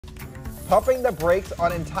pumping the brakes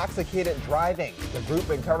on intoxicated driving. The group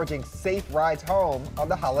encouraging safe rides home on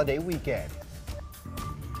the holiday weekend.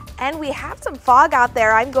 And we have some fog out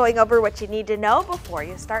there. I'm going over what you need to know before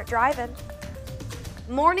you start driving.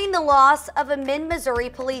 Mourning the loss of a Missouri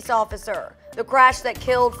police officer, the crash that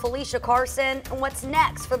killed Felicia Carson, and what's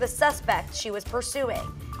next for the suspect she was pursuing.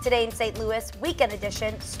 Today in St. Louis, Weekend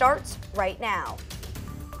Edition starts right now.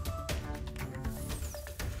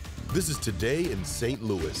 This is Today in St.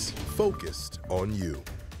 Louis, focused on you.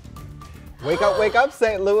 Wake up,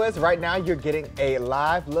 St. Louis. Right now, you're getting a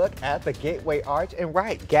live look at the Gateway Arch, and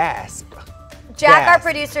gasp. Jack, our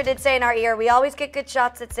producer, did say in our ear, we always get good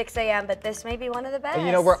shots at 6 a.m., but this may be one of the best. And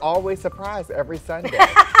you know, we're always surprised every Sunday.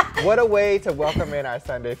 What a way to welcome in our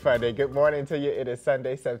Sunday fun day. Good morning to you. It is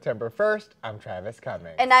Sunday, September 1st. I'm Travis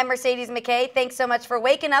Cummings. And I'm Mercedes McKay. Thanks so much for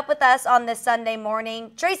waking up with us on this Sunday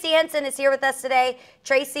morning. Tracy Henson is here with us today.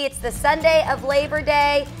 Tracy, it's the Sunday of Labor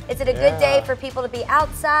Day. Is it a good day for people to be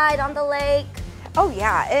outside on the lake? Oh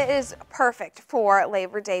yeah, it is perfect for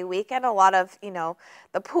Labor Day weekend. A lot of,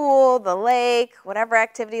 the pool, the lake, whatever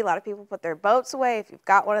activity. A lot of people put their boats away. If you've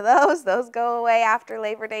got one of those go away after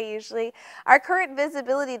Labor Day usually. Our current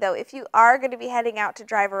visibility though, if you are going to be heading out to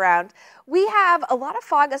drive around, we have a lot of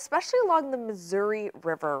fog, especially along the Missouri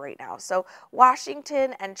River right now. So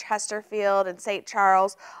Washington and Chesterfield and St.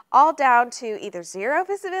 Charles, all down to either zero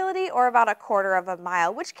visibility or about a quarter of a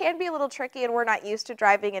mile, which can be a little tricky and we're not used to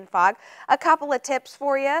driving in fog. A couple of tips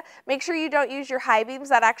for you. Make sure you don't use your high beams.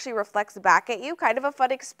 That actually reflects back at you. Kind of a fun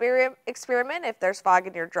experiment. If there's fog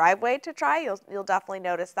in your driveway to try, you'll definitely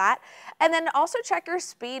notice that. And then also check your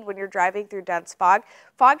speed when you're driving through dense fog.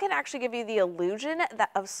 Fog can actually give you the illusion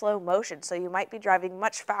of slow motion, so you might be driving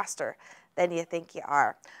much faster than you think you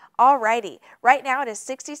are. Alrighty, right now it is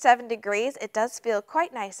 67 degrees. It does feel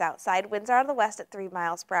quite nice outside. Winds are out of the west at 3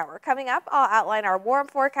 miles per hour. Coming up, I'll outline our warm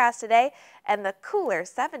forecast today and the cooler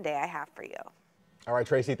 7-day I have for you. All right,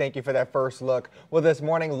 Tracy, thank you for that first look. Well, this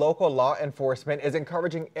morning, local law enforcement is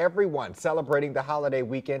encouraging everyone celebrating the holiday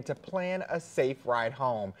weekend to plan a safe ride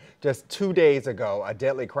home. Just 2 days ago, a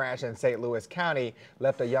deadly crash in St. Louis County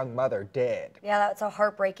left a young mother dead. Yeah, that's a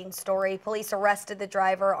heartbreaking story. Police arrested the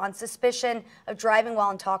driver on suspicion of driving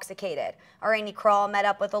while intoxicated. Our Amy Crawl met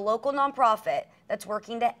up with a local nonprofit that's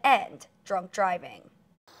working to end drunk driving.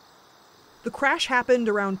 The crash happened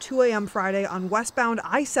around 2 a.m. Friday on westbound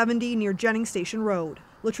I-70 near Jennings Station Road.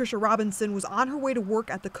 Latricia Robinson was on her way to work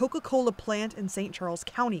at the Coca-Cola plant in St. Charles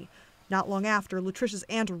County. Not long after, Latricia's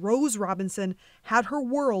aunt Rose Robinson had her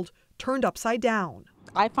world turned upside down.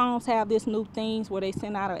 iPhones have this new things where they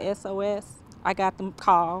send out a SOS. I got them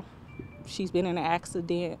call. She's been in an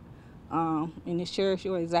accident, and it shares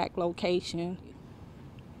your exact location.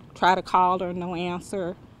 Try to call her, no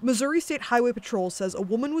answer. Missouri State Highway Patrol says a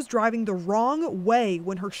woman was driving the wrong way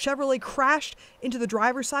when her Chevrolet crashed into the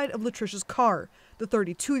driver's side of Latricia's car. The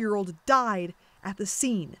 32-year-old died at the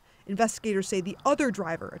scene. Investigators say the other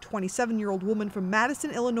driver, a 27-year-old woman from Madison,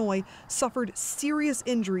 Illinois, suffered serious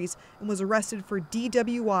injuries and was arrested for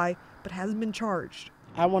DWI but hasn't been charged.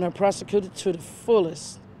 I want to prosecute it to the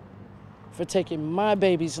fullest for taking my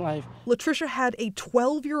baby's life. Latricia had a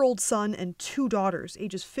 12-year-old son and 2 daughters,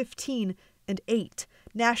 ages 15 and 8.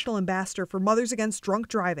 National Ambassador for Mothers Against Drunk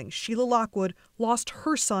Driving, Sheila Lockwood, lost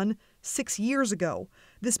her son 6 years ago.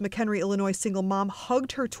 This McHenry, Illinois single mom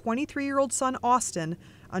hugged her 23-year-old son, Austin,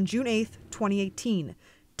 on June 8, 2018,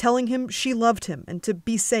 telling him she loved him and to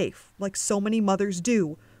be safe, like so many mothers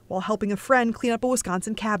do, while helping a friend clean up a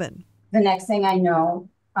Wisconsin cabin. The next thing I know,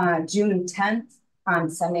 June 10th, on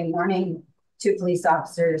Sunday morning, 2 police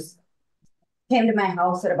officers came to my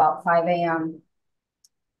house at about 5 a.m.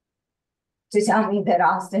 to tell me that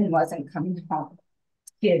Austin wasn't coming home.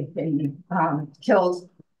 He had been killed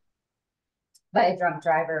by a drunk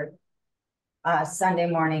driver Sunday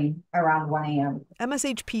morning around 1 a.m.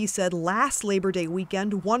 MSHP said last Labor Day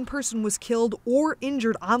weekend, 1 person was killed or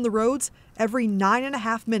injured on the roads every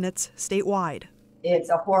 9.5 minutes statewide. It's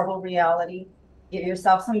a horrible reality. Give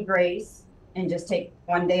yourself some grace and just take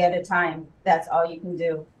 1 day at a time. That's all you can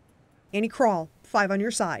do. Annie Crawl, 5 on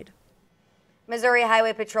your side. Missouri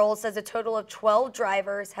Highway Patrol says a total of 12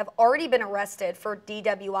 drivers have already been arrested for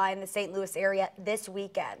DWI in the St. Louis area this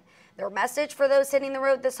weekend. Their message for those hitting the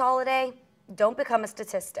road this holiday: don't become a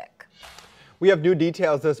statistic. We have new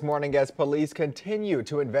details this morning as police continue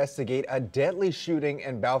to investigate a deadly shooting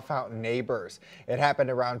in Bellefontaine Neighbors. It happened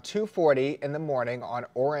around 2:40 in the morning on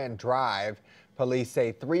Oran Drive. Police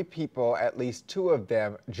say 3 people, at least 2 of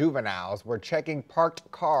them juveniles, were checking parked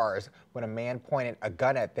cars when a man pointed a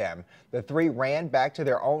gun at them. The 3 ran back to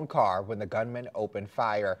their own car when the gunman opened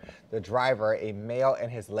fire. The driver, a male in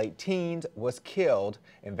his late teens, was killed.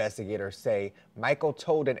 Investigators say Michael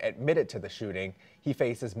Tolden admitted to the shooting. He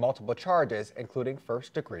faces multiple charges, including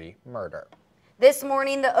first-degree murder. This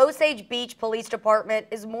morning, the Osage Beach Police Department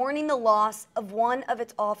is mourning the loss of one of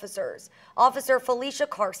its officers. Officer Felicia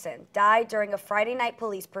Carson died during a Friday night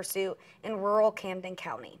police pursuit in rural Camden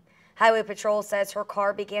County. Highway Patrol says her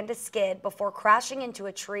car began to skid before crashing into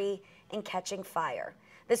a tree and catching fire.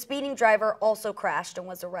 The speeding driver also crashed and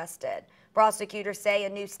was arrested. Prosecutors say a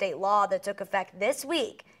new state law that took effect this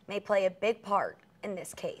week may play a big part in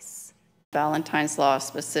this case. Valentine's Law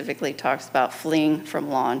specifically talks about fleeing from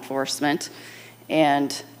law enforcement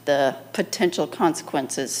and the potential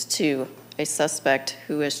consequences to a suspect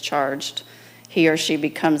who is charged. He or she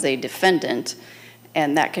becomes a defendant,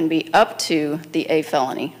 and that can be up to the A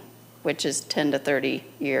felony, which is 10 to 30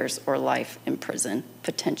 years or life in prison,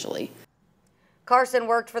 potentially. Carson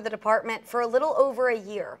worked for the department for a little over a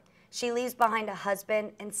year. She leaves behind a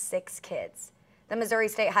husband and 6 kids. The Missouri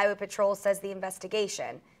State Highway Patrol says the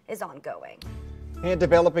investigation is ongoing. And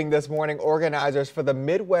developing this morning, organizers for the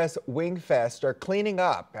Midwest Wing Fest are cleaning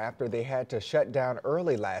up after they had to shut down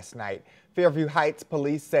early last night. Fairview Heights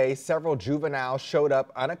police say several juveniles showed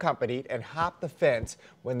up unaccompanied and hopped the fence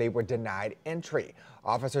when they were denied entry.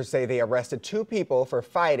 Officers say they arrested 2 people for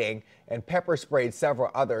fighting and pepper sprayed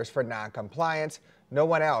several others for non-compliance. No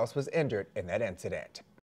one else was injured in that incident.